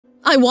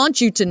I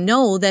want you to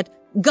know that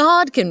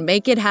God can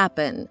make it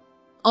happen.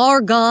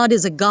 Our God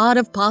is a God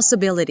of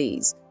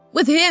possibilities.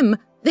 With Him,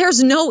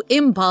 there's no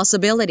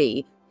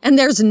impossibility, and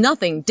there's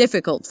nothing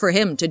difficult for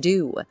Him to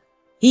do.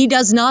 He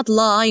does not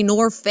lie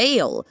nor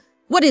fail.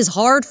 What is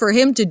hard for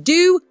Him to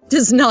do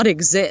does not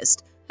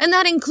exist, and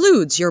that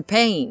includes your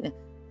pain.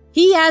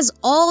 He has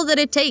all that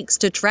it takes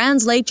to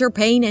translate your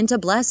pain into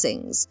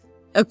blessings.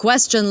 A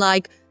question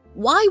like,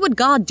 why would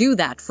God do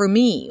that for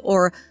me?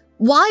 Or,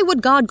 why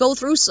would God go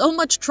through so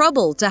much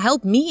trouble to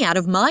help me out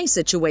of my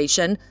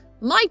situation?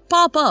 Might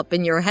pop up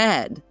in your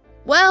head.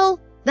 Well,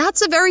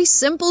 that's a very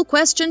simple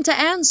question to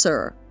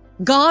answer.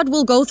 God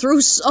will go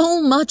through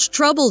so much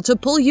trouble to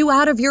pull you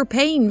out of your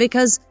pain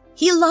because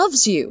He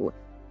loves you.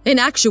 In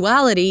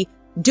actuality,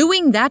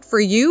 doing that for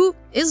you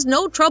is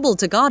no trouble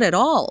to God at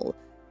all.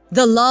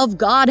 The love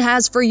God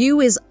has for you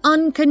is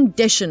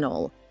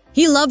unconditional.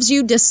 He loves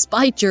you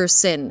despite your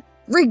sin,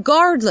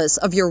 regardless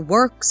of your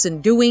works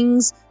and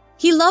doings.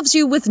 He loves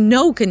you with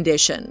no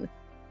condition.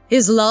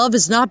 His love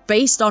is not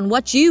based on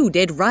what you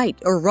did right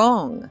or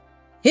wrong.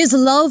 His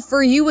love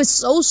for you is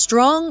so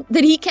strong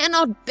that He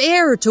cannot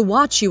bear to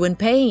watch you in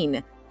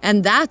pain,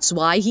 and that's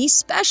why He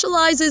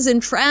specializes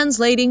in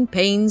translating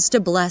pains to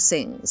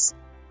blessings.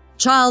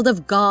 Child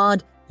of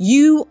God,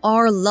 you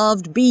are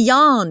loved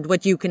beyond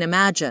what you can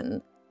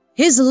imagine.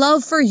 His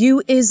love for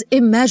you is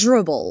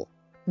immeasurable.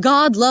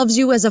 God loves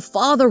you as a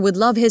father would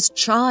love his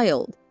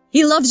child.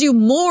 He loves you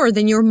more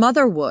than your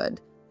mother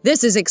would.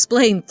 This is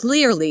explained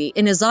clearly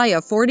in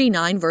Isaiah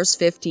 49 verse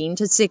 15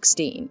 to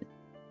 16.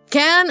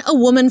 Can a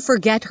woman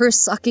forget her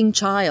sucking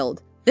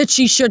child, that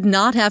she should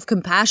not have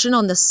compassion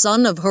on the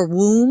son of her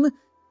womb?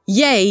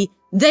 Yea,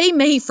 they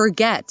may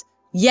forget,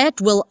 yet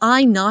will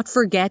I not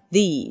forget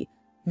thee.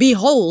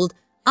 Behold,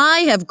 I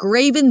have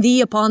graven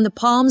thee upon the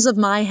palms of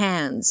my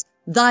hands.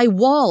 Thy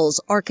walls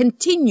are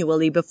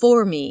continually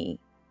before me.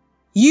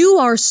 You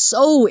are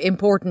so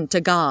important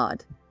to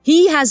God.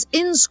 He has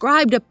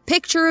inscribed a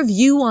picture of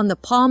you on the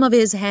palm of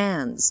His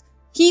hands.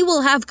 He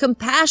will have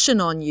compassion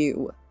on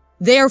you.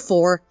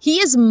 Therefore, He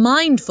is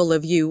mindful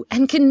of you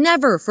and can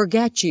never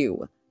forget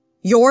you.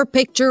 Your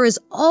picture is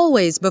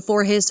always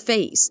before His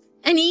face,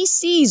 and He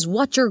sees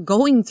what you're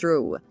going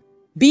through.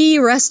 Be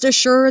rest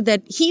assured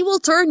that He will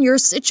turn your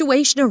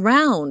situation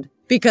around,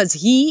 because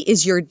He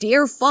is your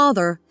dear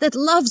Father that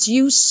loves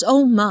you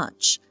so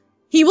much.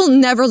 He will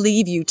never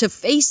leave you to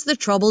face the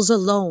troubles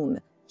alone.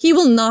 He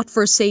will not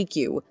forsake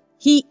you.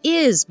 He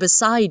is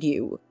beside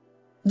you.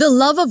 The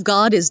love of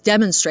God is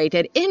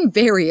demonstrated in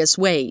various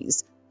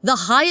ways. The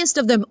highest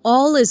of them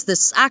all is the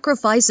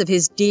sacrifice of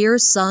His dear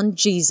Son,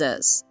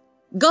 Jesus.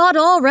 God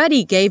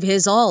already gave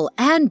His all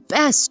and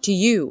best to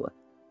you.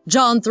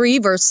 John 3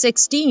 verse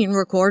 16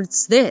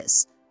 records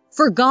this,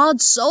 For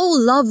God so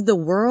loved the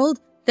world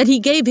that He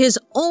gave His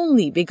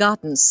only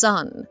begotten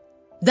Son.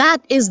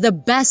 That is the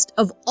best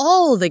of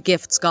all the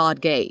gifts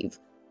God gave.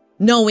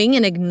 Knowing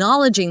and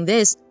acknowledging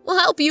this will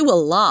help you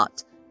a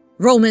lot.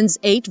 Romans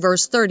 8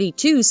 verse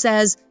 32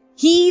 says,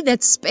 He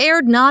that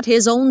spared not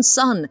His own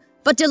Son,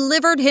 but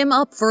delivered Him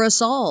up for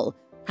us all,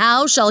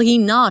 how shall He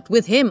not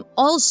with Him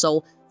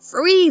also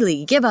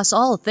freely give us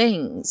all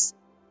things?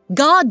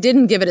 God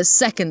didn't give it a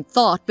second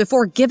thought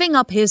before giving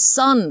up His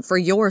Son for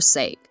your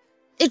sake.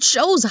 It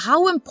shows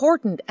how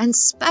important and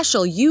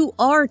special you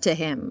are to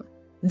Him.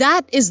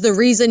 That is the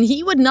reason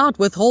He would not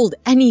withhold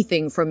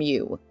anything from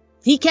you.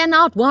 He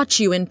cannot watch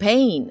you in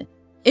pain.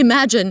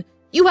 Imagine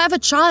you have a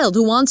child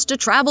who wants to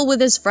travel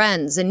with his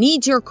friends and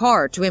needs your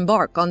car to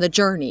embark on the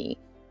journey.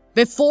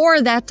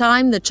 Before that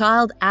time the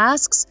child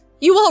asks,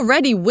 you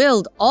already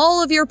willed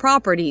all of your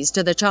properties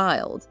to the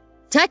child.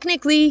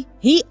 Technically,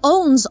 he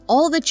owns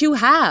all that you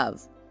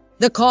have.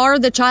 The car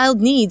the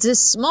child needs is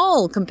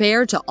small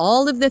compared to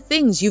all of the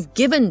things you've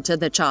given to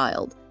the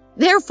child.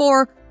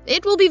 Therefore,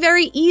 it will be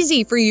very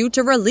easy for you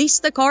to release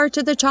the car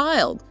to the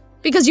child,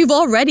 because you've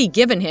already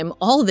given him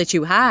all that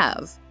you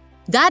have.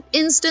 That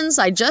instance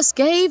I just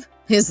gave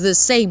is the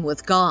same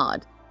with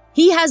God.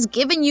 He has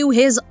given you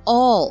His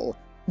all.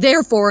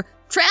 Therefore,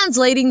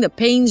 translating the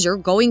pains you're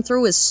going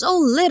through is so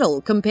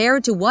little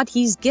compared to what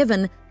He's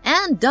given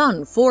and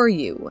done for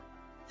you.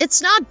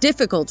 It's not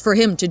difficult for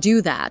Him to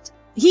do that.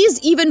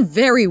 He's even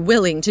very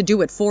willing to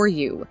do it for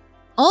you.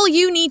 All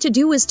you need to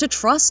do is to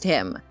trust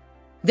Him.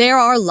 There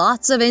are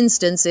lots of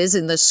instances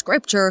in the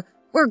Scripture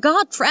where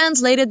God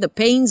translated the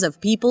pains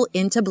of people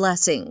into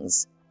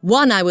blessings.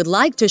 One I would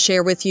like to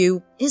share with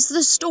you is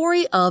the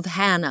story of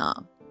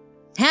Hannah.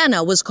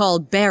 Hannah was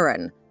called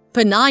barren.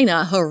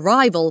 Peninnah, her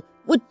rival,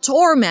 would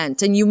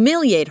torment and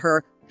humiliate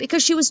her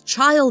because she was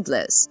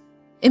childless.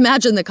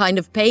 Imagine the kind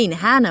of pain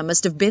Hannah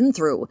must have been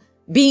through,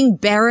 being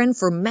barren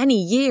for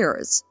many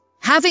years.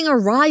 Having a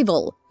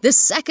rival, the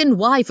second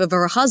wife of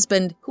her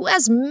husband, who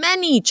has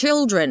many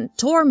children,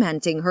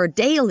 tormenting her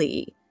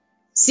daily.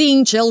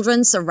 Seeing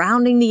children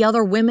surrounding the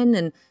other women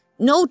and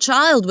no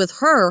child with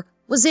her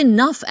was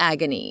enough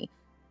agony.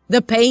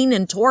 The pain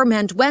and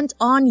torment went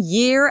on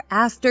year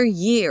after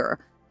year,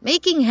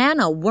 making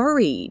Hannah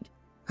worried.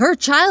 Her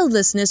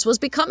childlessness was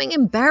becoming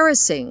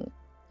embarrassing.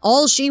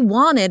 All she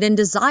wanted and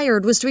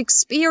desired was to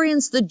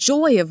experience the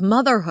joy of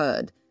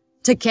motherhood,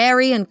 to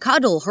carry and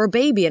cuddle her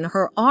baby in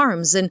her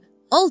arms, and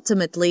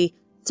ultimately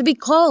to be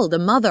called a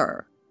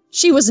mother.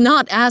 She was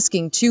not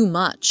asking too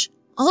much.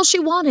 All she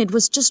wanted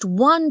was just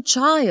one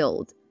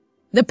child.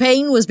 The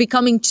pain was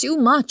becoming too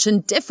much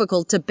and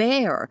difficult to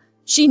bear.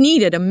 She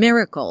needed a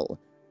miracle.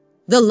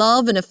 The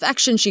love and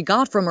affection she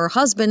got from her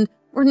husband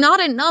were not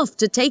enough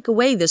to take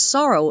away the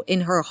sorrow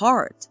in her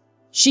heart.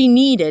 She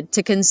needed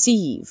to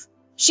conceive.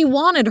 She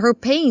wanted her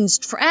pains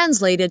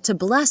translated to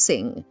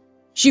blessing.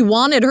 She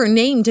wanted her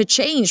name to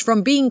change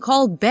from being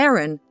called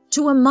barren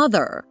to a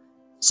mother.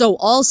 So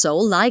also,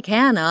 like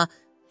Hannah,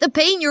 the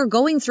pain you're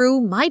going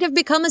through might have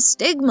become a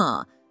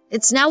stigma.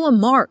 It's now a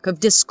mark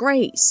of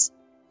disgrace.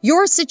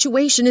 Your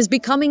situation is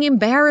becoming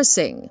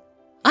embarrassing.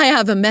 I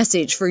have a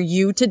message for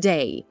you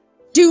today.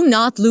 Do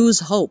not lose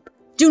hope.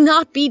 Do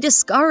not be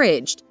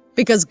discouraged,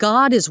 because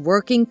God is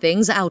working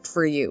things out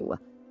for you.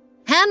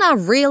 Hannah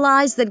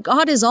realized that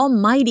God is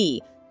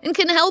almighty and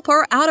can help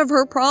her out of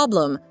her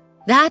problem.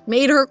 That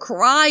made her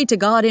cry to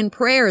God in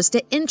prayers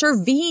to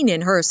intervene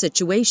in her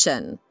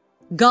situation.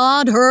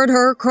 God heard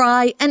her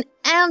cry and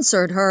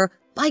answered her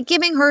by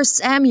giving her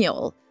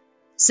Samuel.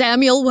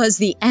 Samuel was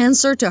the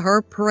answer to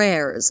her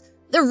prayers,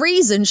 the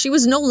reason she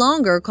was no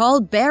longer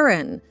called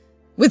barren.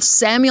 With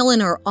Samuel in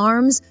her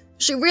arms,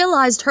 she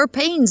realized her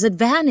pains had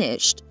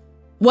vanished.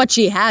 What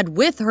she had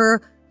with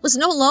her was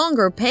no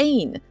longer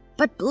pain,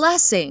 but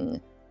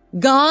blessing.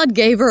 God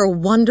gave her a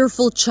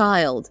wonderful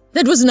child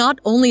that was not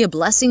only a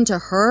blessing to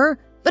her,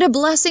 but a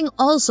blessing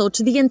also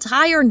to the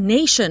entire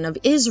nation of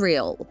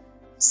Israel.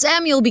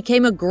 Samuel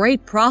became a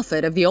great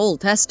prophet of the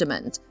Old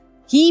Testament.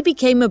 He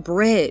became a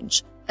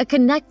bridge, a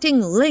connecting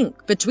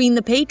link between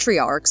the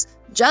patriarchs,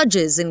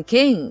 judges, and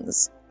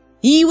kings.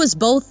 He was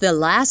both the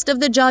last of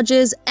the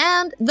judges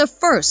and the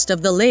first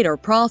of the later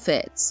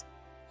prophets.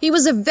 He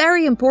was a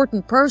very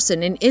important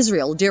person in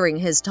Israel during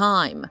his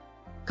time.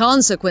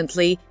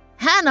 Consequently,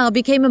 Hannah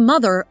became a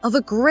mother of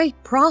a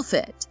great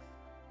prophet.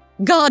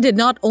 God did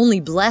not only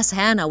bless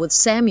Hannah with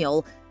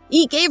Samuel,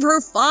 He gave her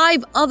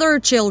 5 other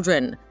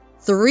children,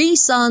 3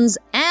 sons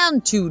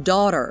and 2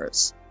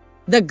 daughters.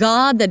 The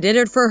God that did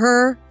it for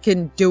her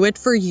can do it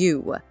for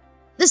you.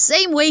 The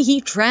same way He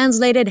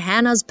translated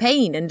Hannah's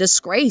pain and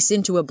disgrace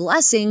into a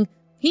blessing,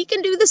 He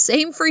can do the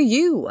same for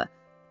you.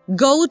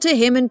 Go to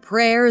Him in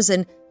prayers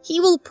and He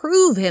will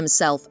prove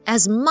Himself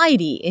as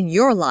mighty in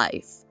your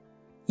life.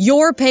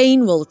 Your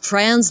pain will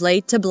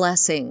translate to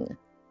blessing.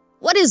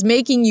 What is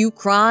making you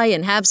cry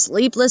and have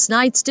sleepless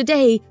nights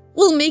today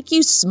will make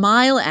you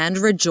smile and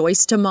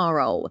rejoice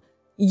tomorrow.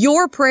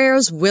 Your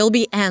prayers will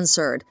be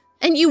answered,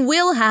 and you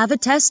will have a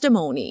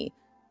testimony.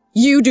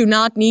 You do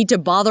not need to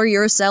bother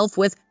yourself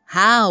with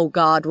how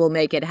God will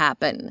make it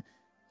happen.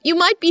 You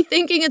might be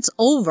thinking it's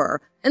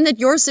over and that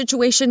your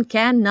situation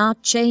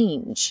cannot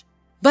change.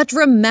 But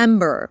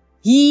remember,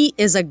 He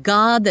is a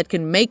God that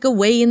can make a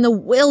way in the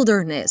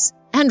wilderness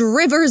and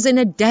rivers in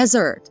a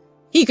desert.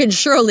 He can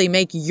surely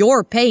make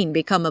your pain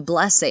become a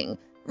blessing,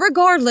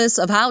 regardless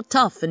of how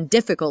tough and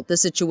difficult the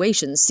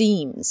situation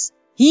seems.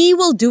 He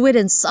will do it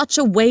in such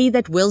a way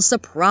that will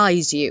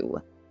surprise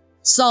you.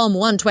 Psalm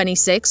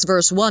 126,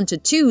 verse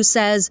 1-2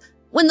 says,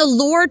 "When the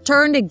Lord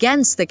turned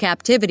against the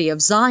captivity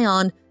of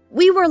Zion,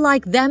 we were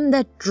like them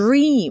that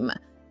dream.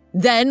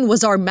 Then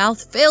was our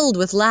mouth filled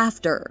with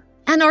laughter,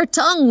 and our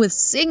tongue with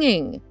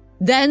singing.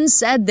 Then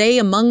said they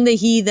among the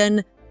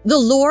heathen, The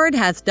Lord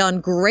hath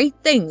done great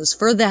things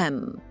for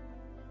them."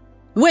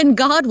 When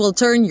God will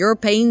turn your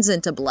pains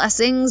into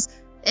blessings,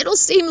 it'll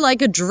seem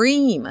like a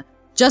dream,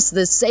 just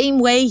the same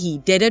way He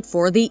did it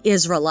for the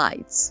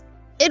Israelites.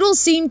 It'll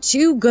seem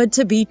too good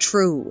to be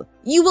true.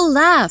 You will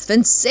laugh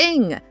and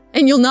sing,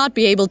 and you'll not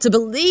be able to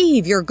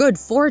believe your good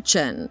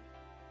fortune.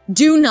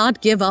 Do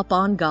not give up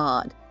on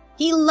God.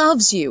 He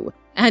loves you,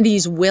 and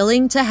He's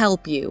willing to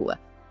help you.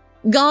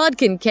 God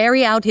can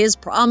carry out His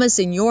promise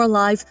in your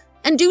life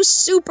and do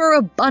super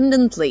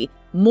abundantly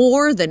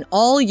more than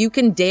all you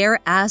can dare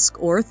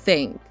ask or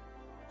think.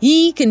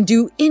 He can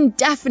do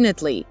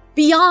indefinitely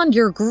beyond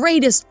your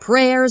greatest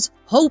prayers,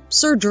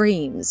 hopes, or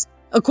dreams,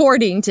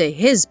 according to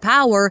His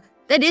power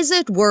that is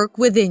at work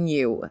within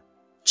you.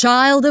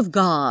 Child of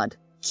God,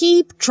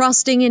 keep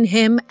trusting in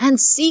Him and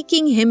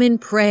seeking Him in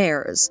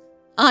prayers.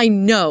 I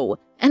know,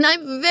 and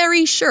I'm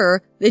very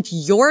sure that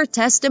your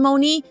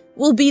testimony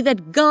will be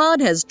that God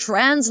has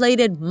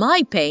translated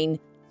my pain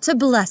to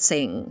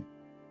blessing.